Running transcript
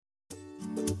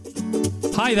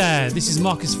Hi there, this is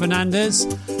Marcus Fernandez,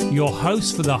 your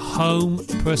host for the Home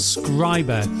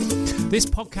Prescriber. This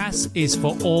podcast is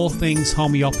for all things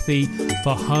homeopathy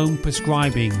for home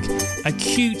prescribing,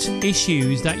 acute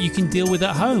issues that you can deal with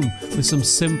at home with some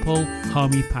simple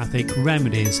homeopathic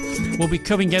remedies. We'll be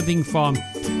covering everything from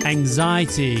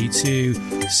anxiety to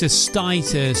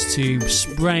cystitis to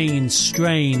sprains,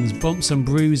 strains, bumps and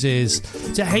bruises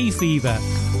to hay fever.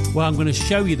 Well, I'm going to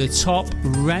show you the top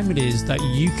remedies that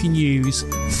you can use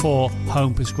for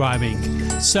home prescribing.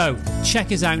 So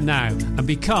check us out now and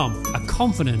become a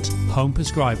confident home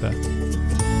prescriber.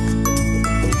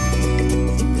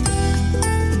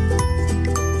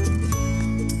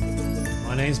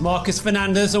 My name is Marcus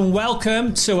Fernandez and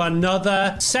welcome to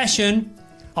another session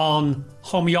on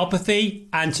homeopathy.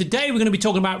 And today we're going to be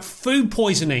talking about food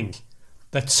poisoning.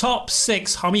 The top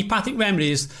 6 homeopathic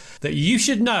remedies that you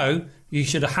should know you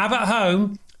should have at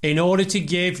home in order to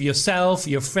give yourself,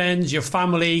 your friends, your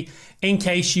family, in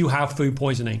case you have food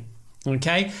poisoning.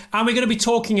 Okay? And we're going to be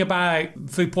talking about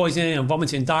food poisoning and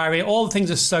vomiting and diarrhea, all the things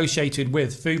associated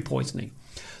with food poisoning.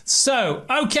 So,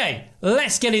 okay,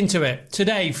 let's get into it.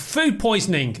 Today, food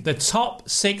poisoning, the top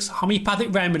 6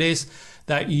 homeopathic remedies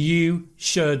that you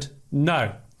should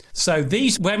know. So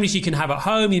these remedies you can have at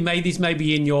home. These may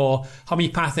be in your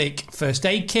homeopathic first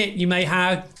aid kit you may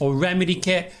have, or remedy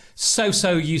kit.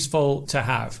 So useful to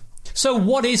have. So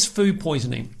what is food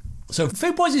poisoning? So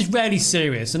food poisoning is rarely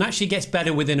serious and actually gets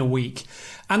better within a week.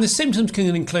 And the symptoms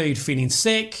can include feeling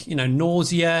sick,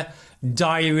 nausea,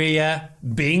 diarrhea,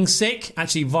 being sick,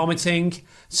 actually vomiting,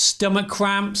 stomach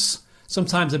cramps,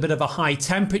 sometimes a bit of a high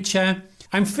temperature,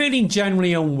 and feeling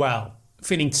generally unwell.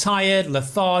 Feeling tired,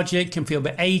 lethargic, can feel a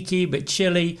bit achy, a bit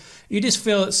chilly. You just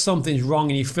feel that something's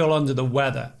wrong and you feel under the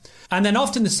weather. And then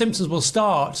often the symptoms will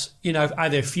start,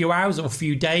 either a few hours or a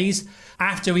few days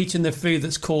after eating the food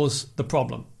that's caused the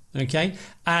problem. Okay.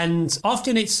 And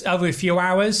often it's over a few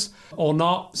hours or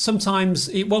not. Sometimes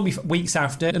it won't be weeks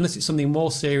after, unless it's something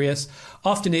more serious.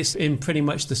 Often it's in pretty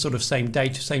much the sort of same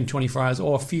day, same 24 hours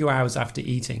or a few hours after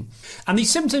eating. And these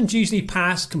symptoms usually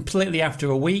pass completely after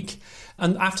a week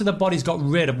and after the body's got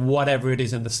rid of whatever it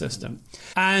is in the system.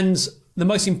 And the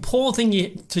most important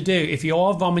thing to do if you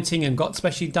are vomiting and got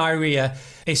especially diarrhea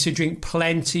is to drink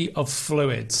plenty of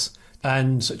fluids.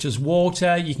 And such as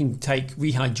water, you can take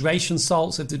rehydration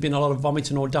salts if there's been a lot of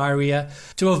vomiting or diarrhea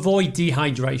to avoid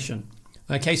dehydration.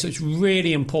 Okay, so it's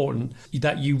really important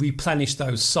that you replenish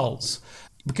those salts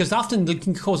because often it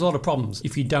can cause a lot of problems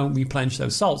if you don't replenish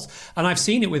those salts. And I've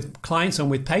seen it with clients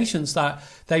and with patients that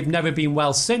they've never been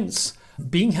well since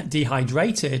being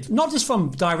dehydrated, not just from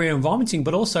diarrhea and vomiting,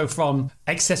 but also from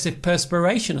excessive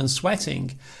perspiration and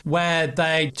sweating, where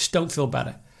they just don't feel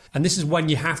better. And this is when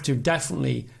you have to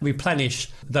definitely replenish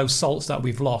those salts that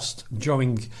we've lost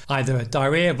during either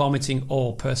diarrhea, vomiting,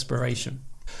 or perspiration.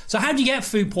 So how do you get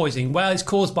food poisoning? Well, it's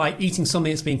caused by eating something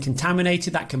that's been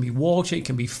contaminated. That can be water, it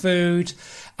can be food.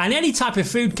 And any type of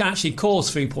food can actually cause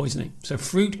food poisoning. So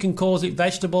fruit can cause it,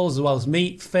 vegetables, as well as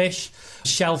meat, fish,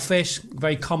 shellfish,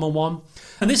 very common one.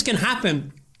 And this can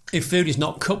happen if food is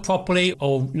not cooked properly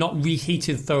or not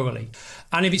reheated thoroughly.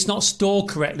 And if it's not stored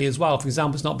correctly as well, for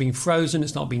example, it's not being frozen,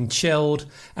 it's not being chilled,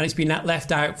 and it's been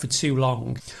left out for too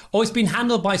long. Or it's been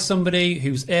handled by somebody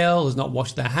who's ill, has not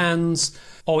washed their hands,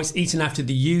 or it's eaten after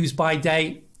the use-by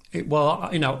date.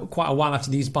 Quite a while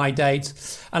after the use-by date.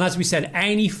 And as we said,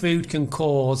 any food can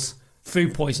cause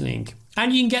food poisoning.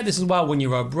 And you can get this as well when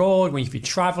you're abroad, when you're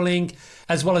traveling,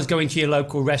 as well as going to your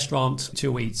local restaurant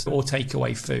to eat or take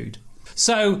away food.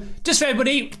 So just for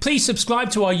everybody, please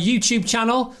subscribe to our YouTube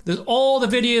channel. There's all the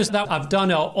videos that I've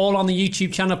done are all on the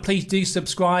YouTube channel. Please do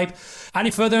subscribe. Any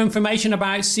further information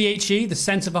about CHE, the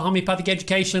Centre for Homeopathic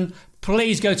Education,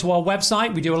 please go to our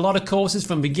website. We do a lot of courses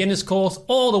from beginner's course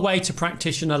all the way to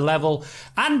practitioner level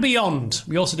and beyond.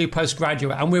 We also do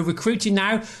postgraduate and we're recruiting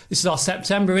now. This is our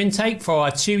September intake for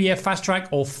our 2-year fast track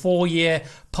or 4-year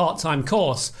part-time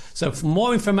course. So for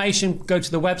more information, go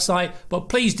to the website, but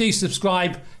please do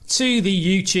subscribe to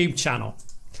the YouTube channel.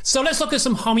 So let's look at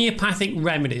some homeopathic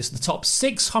remedies, the top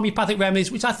 6 homeopathic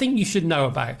remedies, which I think you should know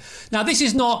about. Now, this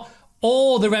is not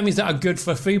all the remedies that are good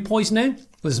for food poisoning.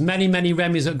 There's many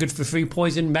remedies that are good for food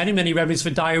poisoning, many remedies for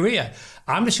diarrhea.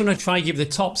 I'm just going to try and give the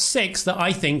top 6 that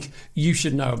I think you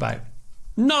should know about.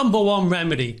 Number 1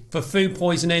 remedy for food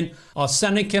poisoning,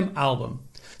 Arsenicum album.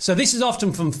 So this is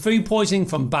often from food poisoning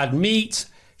from bad meat,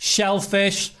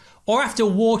 shellfish, or after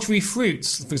watery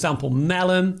fruits, for example,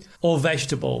 melon or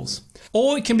vegetables.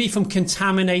 Or it can be from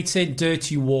contaminated,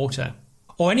 dirty water.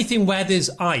 Or anything where there's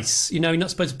ice. You're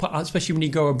not supposed to put, especially when you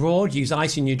go abroad, use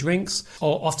ice in your drinks.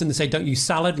 Or often they say don't use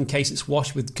salad in case it's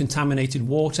washed with contaminated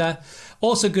water.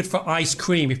 Also good for ice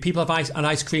cream. If people have an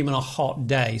ice cream on a hot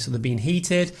day, so they're being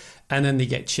heated and then they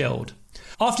get chilled.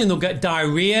 Often they'll get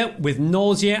diarrhea with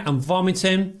nausea and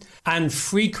vomiting and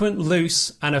frequent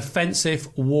loose and offensive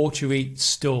watery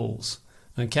stools.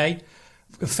 Okay?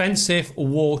 Offensive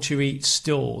watery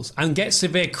stools, and get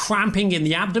severe cramping in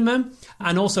the abdomen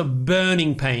and also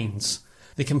burning pains.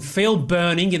 They can feel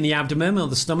burning in the abdomen or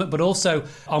the stomach, but also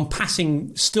on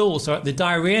passing stools. So the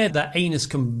diarrhea, the anus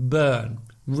can burn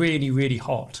really, really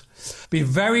hot. Be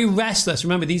very restless.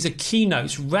 Remember, these are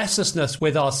keynotes. Restlessness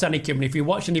with arsenicum. And if you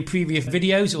watch any previous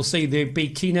videos, you'll see the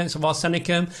big keynotes of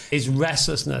arsenicum is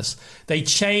restlessness. They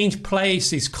change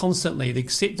places constantly. They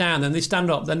sit down, then they stand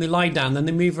up, then they lie down, then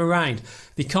they move around.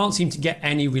 They can't seem to get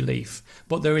any relief,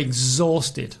 but they're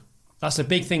exhausted. That's a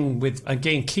big thing with,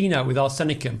 again, keynote with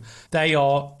arsenicum. They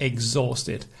are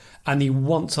exhausted and they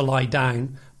want to lie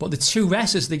down, but they're too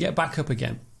restless, they get back up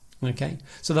again. Okay,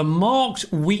 so the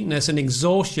marked weakness and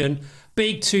exhaustion,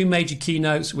 big two major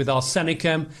keynotes with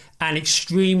arsenicum, and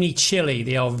extremely chilly.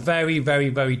 They are very, very,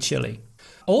 very chilly.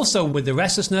 Also with the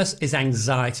restlessness is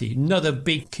anxiety, another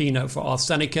big keynote for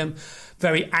arsenicum.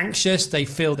 Very anxious, they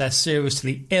feel they're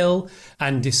seriously ill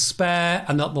and despair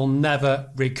and that they'll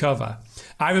never recover.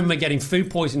 I remember getting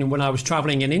food poisoning when I was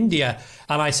traveling in India,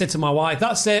 and I said to my wife,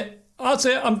 that's it,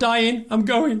 I'm dying, I'm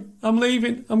going, I'm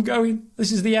leaving, I'm going,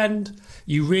 this is the end.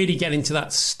 You really get into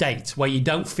that state where you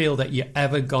don't feel that you're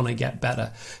ever going to get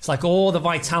better. It's like all the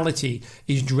vitality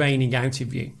is draining out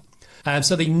of you.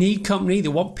 So they need company. They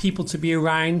want people to be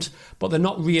around, but they're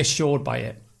not reassured by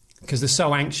it because they're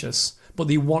so anxious. But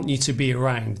they want you to be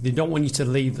around. They don't want you to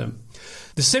leave them.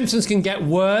 The symptoms can get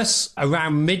worse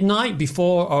around midnight,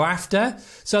 before or after.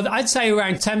 So I'd say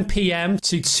around 10 p.m.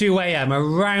 to 2 a.m.,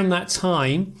 around that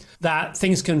time, that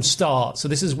things can start. So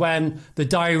this is when the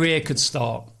diarrhea could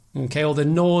start. Okay, or the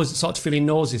nose starts feeling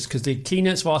nauseous because the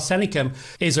keynotes of arsenicum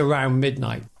is around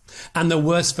midnight. And the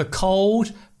worse for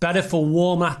cold, better for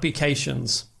warm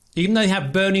applications. Even though they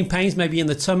have burning pains maybe in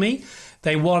the tummy,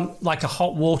 they want like a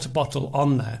hot water bottle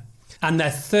on there. And they're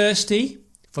thirsty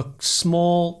for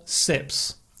small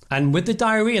sips. And with the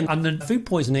diarrhea and the food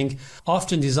poisoning,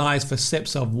 often desires for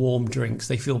sips of warm drinks.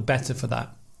 They feel better for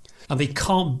that. And they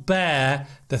can't bear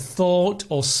the thought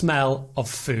or smell of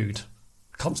food.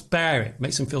 Can't bear it.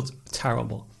 Makes them feel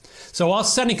terrible. So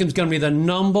arsenicum is going to be the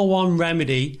number one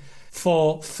remedy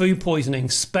for food poisoning,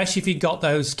 especially if you've got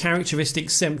those characteristic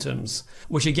symptoms,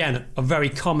 which again are very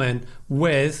common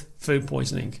with food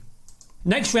poisoning.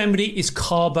 Next remedy is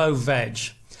carbo-veg.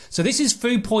 So this is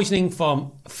food poisoning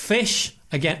from fish,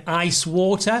 again ice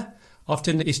water,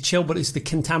 often it's chilled but it's the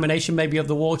contamination maybe of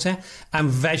the water, and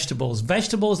vegetables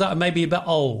that are maybe a bit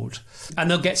old. And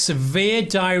they'll get severe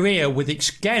diarrhea with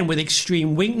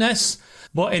extreme weakness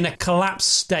but in a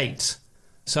collapsed state.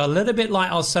 So a little bit like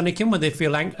arsenicum when they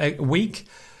feel weak,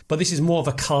 but this is more of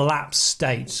a collapsed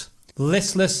state.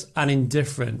 Listless and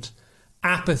indifferent.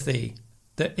 Apathy,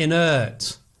 the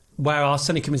inert. Where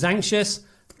arsenicum is anxious,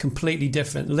 completely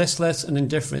different. Listless and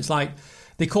indifferent. It's like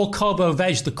they call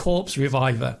carbo-veg the corpse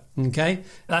reviver. Okay?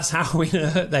 That's how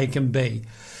inert they can be.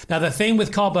 Now, the thing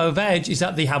with carbo-veg is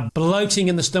that they have bloating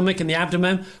in the stomach and the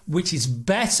abdomen, which is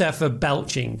better for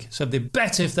belching. So they're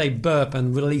better if they burp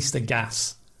and release the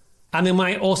gas. And they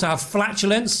might also have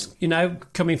flatulence,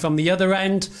 coming from the other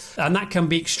end. And that can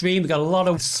be extreme. They've got a lot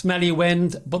of smelly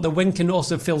wind, but the wind can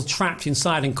also feel trapped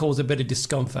inside and cause a bit of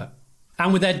discomfort.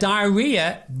 And with their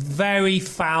diarrhea, very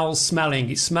foul smelling.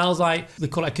 It smells like, they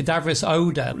call it a cadaverous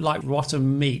odour, like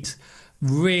rotten meat.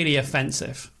 Really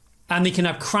offensive. And they can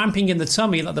have cramping in the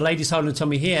tummy, like the lady's holding the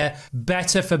tummy here,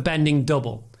 better for bending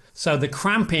double. So the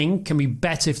cramping can be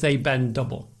better if they bend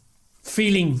double.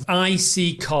 Feeling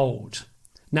icy cold.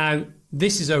 Now,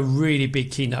 this is a really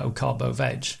big keynote of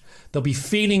carbo-veg. They'll be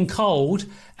feeling cold,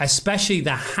 especially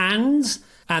their hands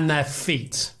and their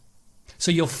feet.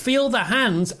 So you'll feel the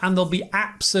hands and they'll be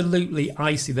absolutely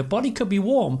icy. The body could be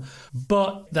warm,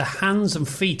 but the hands and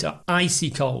feet are icy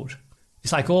cold.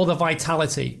 It's like all the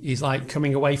vitality is like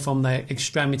coming away from their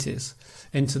extremities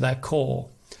into their core.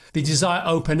 They desire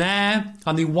open air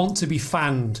and they want to be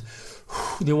fanned.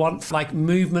 They want like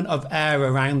movement of air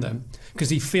around them because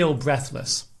they feel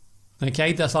breathless.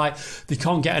 Okay, that's like they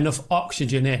can't get enough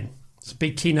oxygen in. It's a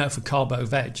big keynote for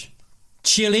carbo-veg.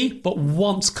 Chilly, but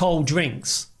wants cold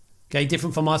drinks. Okay,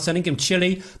 different from arsenicum.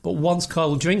 Chilly, but wants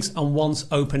cold drinks and wants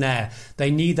open air.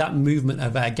 They need that movement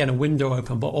of air. Get a window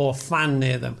open, or a fan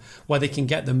near them where they can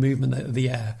get the movement of the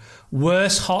air.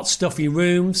 Worse, hot, stuffy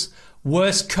rooms.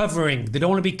 Worse covering. They don't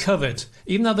want to be covered.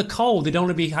 Even though they're cold, they don't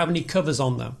want to have any covers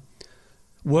on them.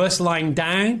 Worse lying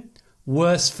down.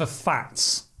 Worse for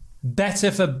fats.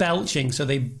 Better for belching. So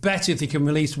they better if they can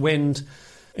release wind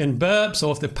in burps,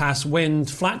 or if they pass wind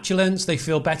flatulence, they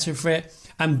feel better for it.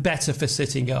 And better for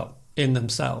sitting up in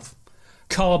themselves.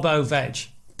 Carbo veg.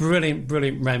 Brilliant,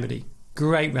 brilliant remedy.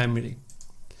 Great remedy.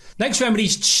 Next remedy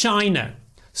is China.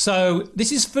 So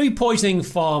this is food poisoning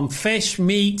from fish,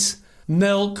 meat,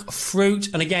 milk, fruit,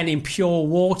 and again impure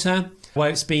water where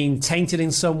it's been tainted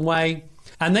in some way.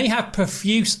 And they have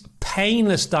profuse,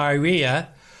 painless diarrhea,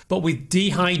 but with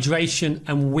dehydration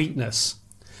and weakness.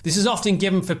 This is often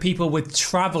given for people with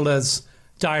travelers'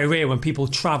 diarrhea when people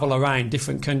travel around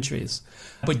different countries.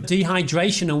 But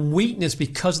dehydration and weakness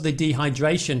because of the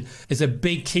dehydration is a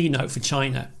big keynote for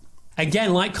China.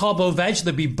 Again, like carbo veg,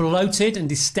 they'll be bloated and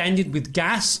distended with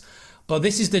gas, but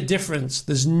this is the difference.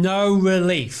 There's no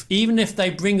relief. Even if they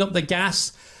bring up the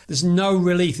gas, there's no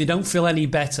relief. They don't feel any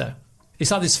better. It's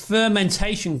like this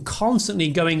fermentation constantly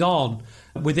going on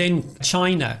within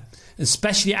China,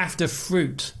 especially after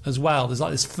fruit as well. There's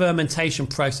like this fermentation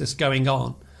process going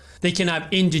on. They can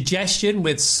have indigestion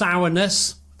with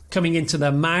sourness coming into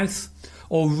their mouth,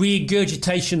 or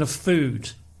regurgitation of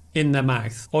food in their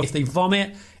mouth. Or if they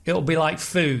vomit, it'll be like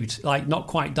food, like not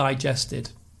quite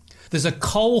digested. There's a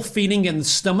cold feeling in the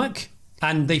stomach,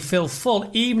 and they feel full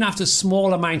even after a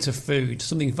small amount of food.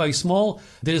 Something very small,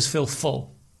 they just feel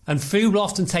full. And food will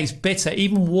often taste bitter.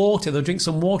 Even water, they'll drink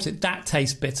some water, that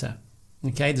tastes bitter.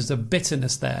 Okay, there's a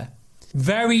bitterness there.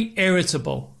 Very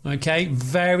irritable, okay?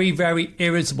 Very, very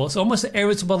irritable. It's almost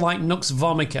irritable like nux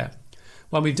vomica.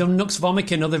 When we've done nux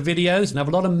vomica in other videos and have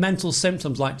a lot of mental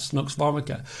symptoms like nux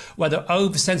vomica, where they're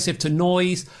oversensitive to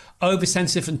noise,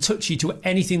 oversensitive and touchy to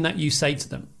anything that you say to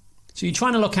them. So you're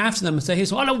trying to look after them and say,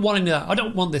 here's, I don't want any of that. I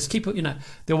don't want this. Keep it,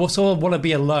 they also want to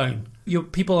be alone.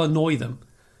 People annoy them.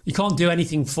 You can't do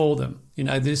anything for them.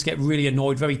 They just get really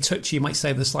annoyed, very touchy. You might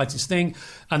say the slightest thing,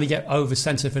 and they get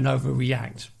oversensitive and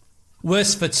overreact.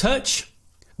 Worse for touch,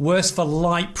 worse for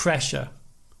light pressure,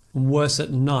 and worse at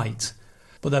night.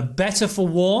 But they're better for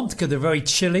warmth because they're very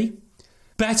chilly.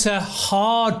 Better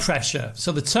hard pressure,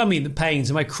 so the tummy, the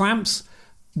pains, and my cramps.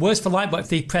 Worse for light, but if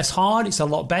they press hard, it's a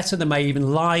lot better. They may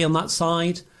even lie on that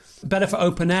side. Better for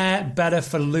open air, better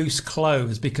for loose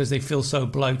clothes because they feel so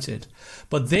bloated.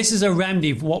 But this is a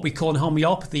remedy for what we call in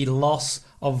homeopathy loss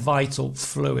of vital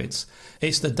fluids.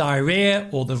 It's the diarrhea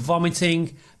or the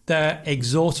vomiting. They're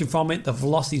exhausted from it. They've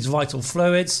lost these vital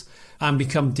fluids and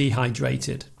become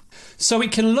dehydrated. So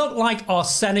it can look like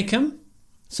arsenicum.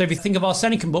 So if you think of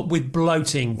arsenicum, but with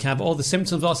bloating, have all the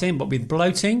symptoms of arsenicum, but with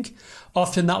bloating,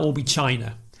 often that will be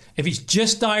China. If it's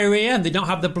just diarrhea and they don't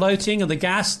have the bloating or the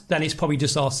gas, then it's probably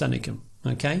just arsenicum,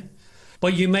 okay?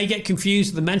 But you may get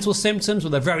confused with the mental symptoms, or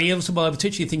they're very irritable over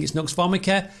touch, you think it's nux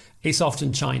vomica, it's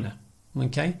often China,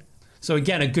 okay? So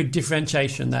again, a good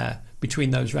differentiation there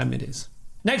between those remedies.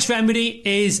 Next remedy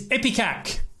is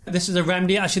ipecac. This is a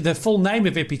remedy, actually the full name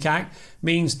of ipecac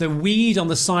means the weed on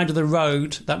the side of the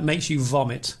road that makes you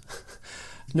vomit.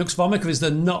 Nux vomica is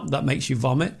the nut that makes you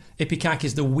vomit. Ipecac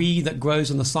is the weed that grows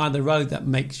on the side of the road that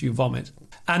makes you vomit.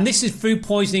 And this is food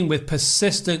poisoning with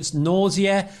persistent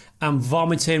nausea and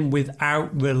vomiting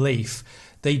without relief.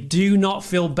 They do not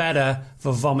feel better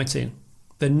for vomiting.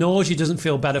 The nausea doesn't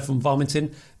feel better from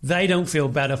vomiting. They don't feel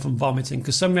better from vomiting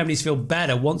because some remedies feel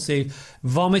better. Once they've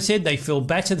vomited, they feel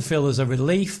better. They feel there's a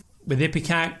relief. With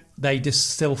ipecac, they just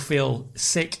still feel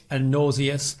sick and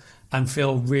nauseous and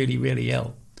feel really, really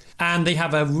ill. And they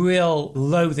have a real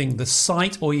loathing, the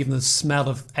sight or even the smell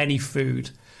of any food.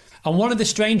 And one of the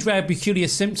strange, rare, peculiar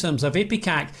symptoms of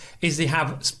ipecac is they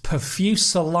have profuse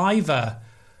saliva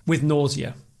with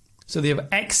nausea. So they have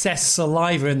excess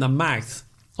saliva in the mouth,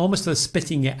 almost they're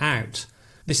spitting it out.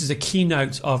 This is a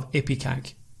keynote of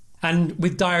ipecac. And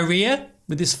with diarrhea,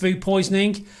 with this food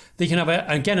poisoning, they can have,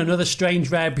 again, another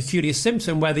strange, rare, peculiar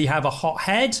symptom where they have a hot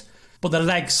head, but the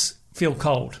legs feel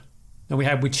cold. And we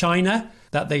have with China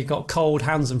that they got cold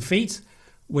hands and feet.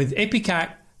 With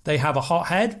ipecac, they have a hot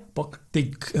head, but they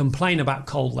complain about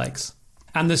cold legs.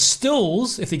 And the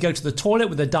stools, if they go to the toilet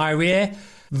with the diarrhea,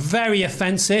 very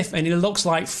offensive, and it looks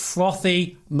like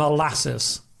frothy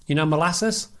molasses. You know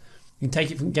molasses? You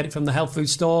can get it from the health food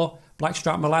store,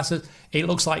 blackstrap molasses. It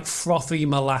looks like frothy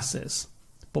molasses,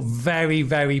 but very,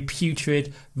 very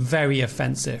putrid, very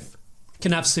offensive.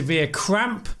 Can have severe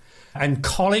cramp and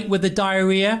colic with the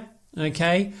diarrhea.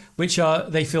 Okay,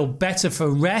 they feel better for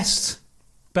rest,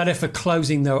 better for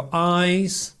closing their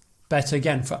eyes, better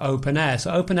again for open air. So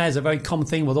open air is a very common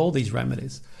thing with all these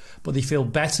remedies, but they feel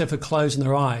better for closing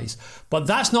their eyes. But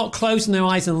that's not closing their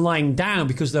eyes and lying down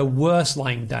because they're worse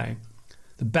lying down.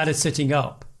 the better sitting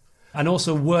up. And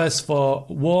also worse for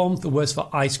warmth, worse for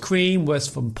ice cream, worse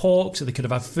from pork, so they could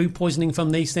have had food poisoning from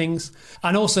these things.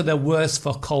 And also they're worse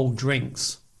for cold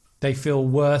drinks. They feel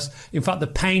worse. In fact, the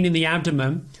pain in the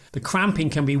abdomen, the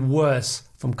cramping can be worse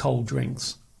from cold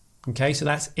drinks. Okay, so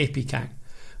that's Ipecac.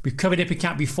 We've covered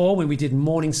Ipecac before when we did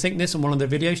morning sickness on one of the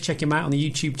videos. Check him out on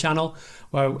the YouTube channel,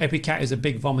 where Ipecac is a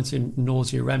big vomiting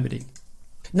nausea remedy.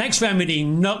 Next remedy,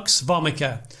 Nux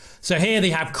vomica. So here they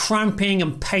have cramping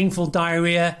and painful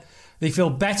diarrhea. They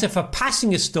feel better for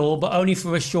passing a stool, but only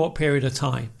for a short period of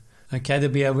time. Okay,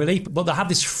 there'll be a relief, but they'll have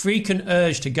this frequent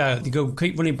urge to go. They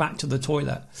keep running back to the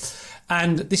toilet.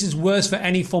 And this is worse for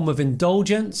any form of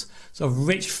indulgence, so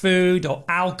rich food or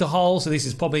alcohol. So this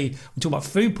is probably, we're talking about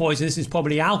food poisoning, this is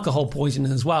probably alcohol poisoning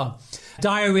as well.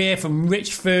 Diarrhea from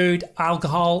rich food,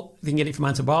 alcohol, you can get it from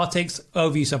antibiotics,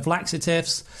 overuse of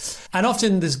laxatives. And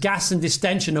often there's gas and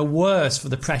distension are worse for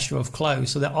the pressure of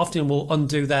clothes. So they often will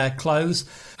undo their clothes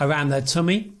around their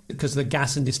tummy because of the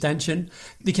gas and distension.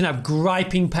 They can have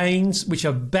griping pains, which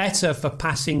are better for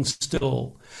passing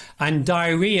stool. And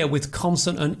diarrhea with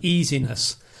constant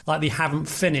uneasiness, like they haven't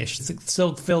finished. They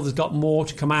still feel there's got more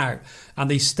to come out.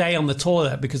 And they stay on the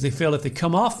toilet because they feel if they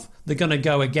come off, they're going to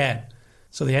go again.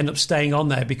 So they end up staying on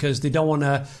there because they don't want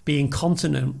to be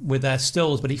incontinent with their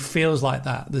stools, but it feels like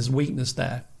that. There's weakness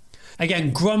there.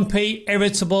 Again, grumpy,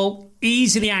 irritable,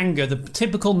 easily angered, the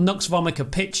typical Nux vomica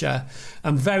picture,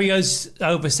 and very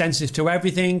oversensitive to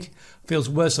everything, feels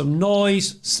worse from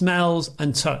noise, smells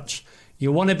and touch.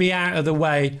 You want to be out of the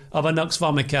way of a Nux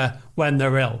vomica when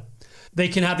they're ill. They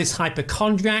can have this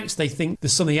hypochondriacs. They think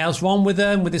there's something else wrong with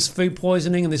them, with this food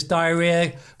poisoning and this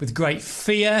diarrhea, with great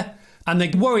fear. And they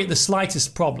worry at the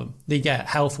slightest problem they get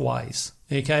health-wise.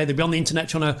 Okay, they'll be on the internet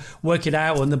trying to work it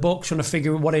out, or in the book trying to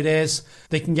figure out what it is.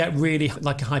 They can get really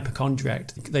like a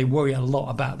hypochondriac. They worry a lot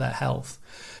about their health.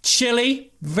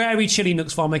 Chilly, very chilly Nux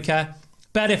vomica,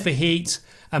 better for heat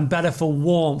and better for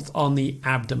warmth on the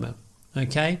abdomen.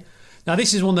 Okay, now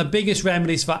this is one of the biggest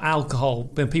remedies for alcohol.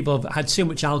 When people have had too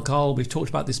much alcohol, we've talked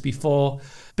about this before,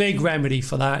 big remedy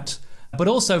for that. But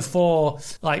also for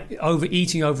like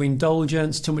overeating,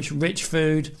 overindulgence, too much rich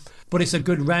food. But it's a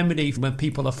good remedy when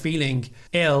people are feeling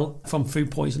ill from food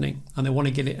poisoning and they want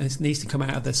to get it, and it needs to come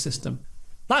out of their system.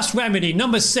 Last remedy,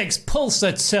 number 6,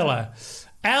 pulsatilla.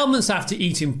 Ailments after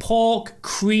eating pork,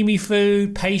 creamy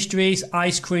food, pastries,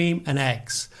 ice cream and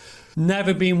eggs.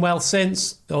 Never been well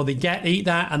since, or they eat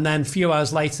that and then a few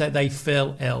hours later they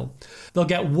feel ill. They'll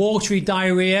get watery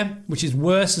diarrhea, which is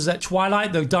worse as at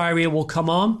twilight. The diarrhea will come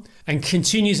on and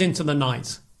continues into the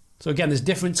night. So again, there's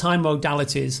different time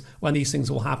modalities when these things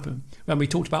will happen. When we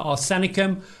talked about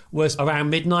arsenicum, was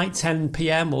around midnight, 10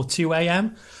 p.m. or 2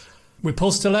 a.m. With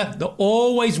pulsatilla, they're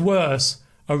always worse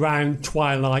around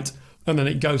twilight, and then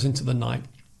it goes into the night.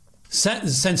 The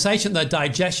sensation that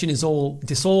digestion is all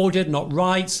disordered, not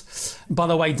right. By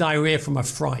the way, diarrhea from a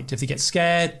fright. If they get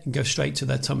scared, it can go straight to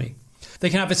their tummy. They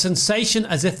can have a sensation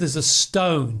as if there's a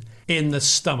stone in the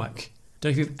stomach. Don't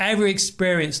know if you've ever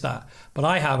experienced that, but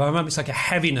I have. I remember it's like a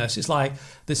heaviness. It's like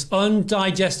this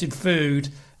undigested food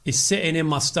is sitting in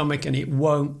my stomach and it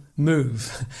won't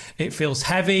move. It feels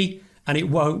heavy and it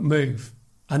won't move.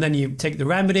 And then you take the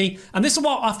remedy. And this is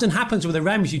what often happens with the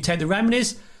remedies. You take the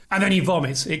remedies and then you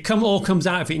vomit. It all comes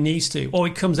out if it needs to, or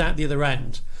it comes out the other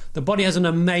end. The body has an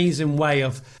amazing way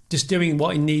of just doing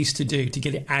what it needs to do to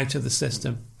get it out of the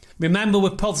system. Remember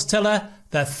with pulsatilla,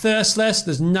 they're thirstless.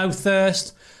 There's no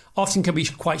thirst. Often can be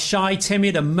quite shy,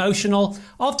 timid, emotional.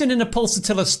 Often in a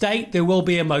pulsatilla state, they will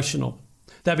be emotional.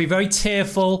 They'll be very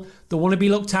tearful. They want to be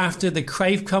looked after. They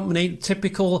crave company,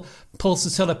 typical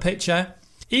pulsatilla picture.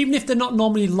 Even if they're not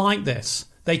normally like this,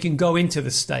 they can go into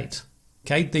this state.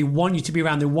 Okay, they want you to be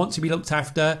around. They want to be looked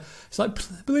after. It's like,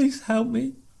 please help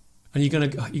me. And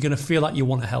you're gonna feel like you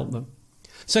want to help them.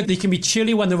 So they can be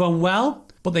chilly when they're unwell,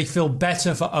 but they feel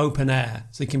better for open air.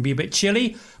 So they can be a bit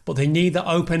chilly, but they need the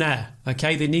open air.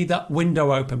 Okay, they need that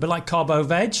window open. But like carbo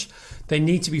veg, they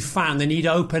need to be fanned. They need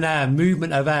open air,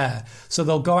 movement of air. So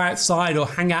they'll go outside or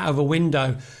hang out of a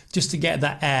window just to get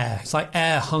that air. It's like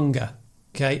air hunger.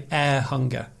 Okay, air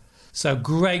hunger. So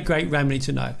great remedy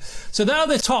to know. So there are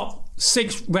the top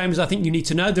 6 remedies I think you need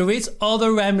to know. There is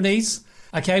other remedies,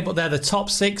 okay, but they're the top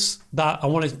 6 that I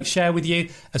want to share with you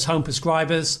as home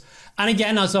prescribers. And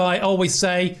again, as I always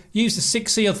say, use the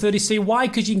 6C or 30C. Why?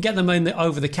 Because you can get them in the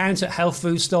over-the-counter at health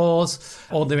food stores,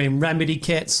 or they're in remedy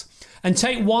kits. And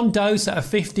take one dose at a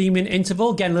 15-minute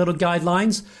interval, again, little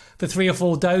guidelines, for 3 or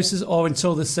 4 doses or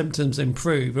until the symptoms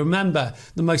improve. Remember,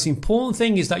 the most important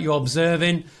thing is that you're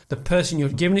observing the person you're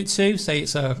giving it to, say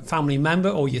it's a family member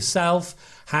or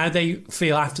yourself, how they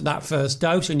feel after that first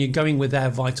dose, and you're going with their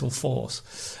vital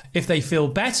force. If they feel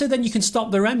better, then you can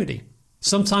stop the remedy.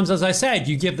 Sometimes, as I said,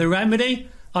 you give the remedy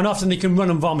and often they can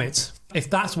run and vomit if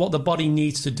that's what the body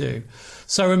needs to do.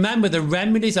 So remember, the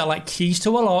remedies are like keys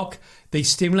to a lock. They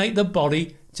stimulate the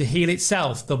body to heal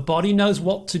itself. The body knows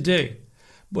what to do.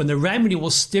 When the remedy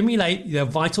will stimulate the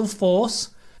vital force,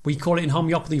 we call it in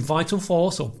homeopathy vital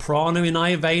force, or prana in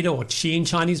Ayurveda, or chi in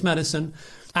Chinese medicine,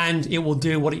 and it will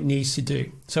do what it needs to do.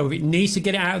 So if it needs to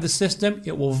get it out of the system,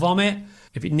 it will vomit.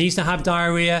 If it needs to have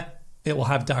diarrhea, it will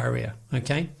have diarrhea,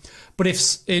 okay? But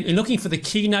if in looking for the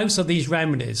keynotes of these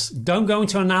remedies, don't go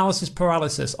into analysis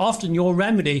paralysis. Often your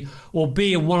remedy will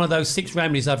be in one of those 6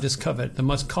 remedies I've just covered, the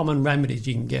most common remedies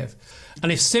you can give.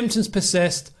 And if symptoms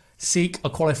persist, seek a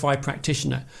qualified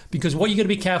practitioner, because what you're going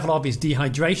to be careful of is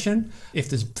dehydration. If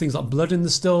there's things like blood in the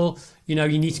stool, you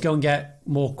need to go and get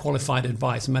more qualified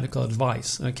advice, medical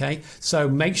advice, okay? So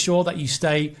make sure that you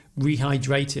stay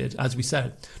rehydrated, as we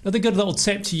said. Another good little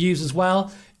tip to use as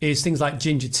well is things like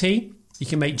ginger tea. You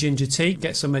can make ginger tea,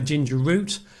 get some ginger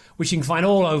root, which you can find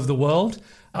all over the world.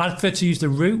 I prefer to use the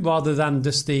root rather than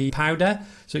just the powder.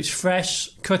 So it's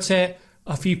fresh, cut it,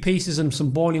 a few pieces and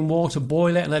some boiling water,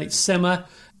 boil it and let it simmer,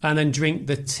 and then drink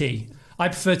the tea. I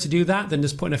prefer to do that than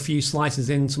just putting a few slices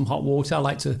in some hot water. I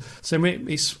like to simmer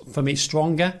it. For me, it's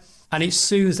stronger. And it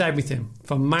soothes everything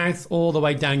from mouth all the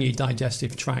way down your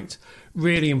digestive tract.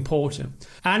 Really important.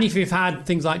 And if you've had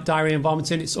things like diarrhea and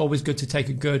vomiting, it's always good to take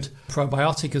a good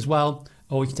probiotic as well.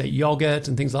 Or you can take yogurt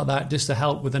and things like that just to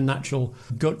help with the natural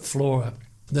gut flora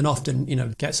that often,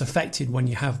 gets affected when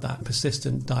you have that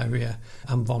persistent diarrhea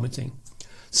and vomiting.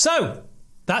 So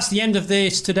that's the end of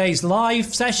today's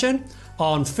live session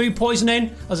on food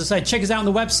poisoning. As I said, check us out on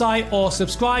the website or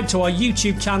subscribe to our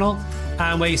YouTube channel,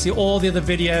 and where you see all the other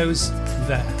videos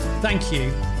there. Thank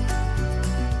you.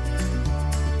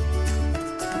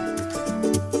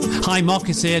 Hi,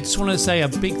 Marcus here. Just wanted to say a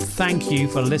big thank you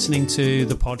for listening to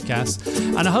the podcast,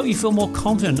 and I hope you feel more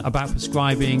confident about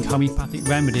prescribing homeopathic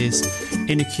remedies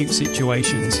in acute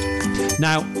situations.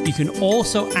 Now, you can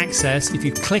also access, if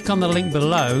you click on the link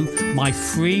below, my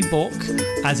free book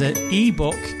as an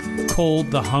ebook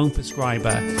called The Home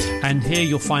Prescriber. And here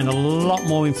you'll find a lot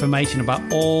more information about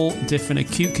all different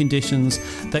acute conditions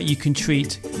that you can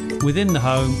treat within the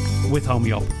home with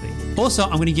homeopathy. Also,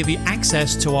 I'm going to give you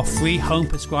access to our free Home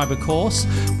Prescriber course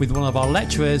with one of our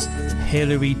lecturers,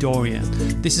 Hilary Dorian.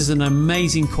 This is an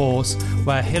amazing course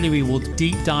where Hilary will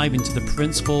deep dive into the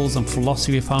principles and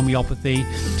philosophy of homeopathy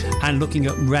and looking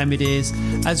at remedies,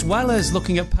 as well as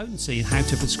looking at potency and how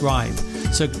to prescribe.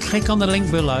 So click on the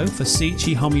link below for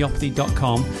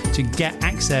sichihomeopathy.com to get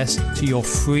access to your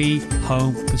free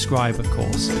Home Prescriber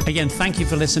course. Again, thank you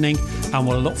for listening, and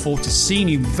we'll look forward to seeing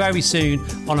you very soon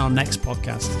on our next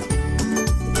podcast.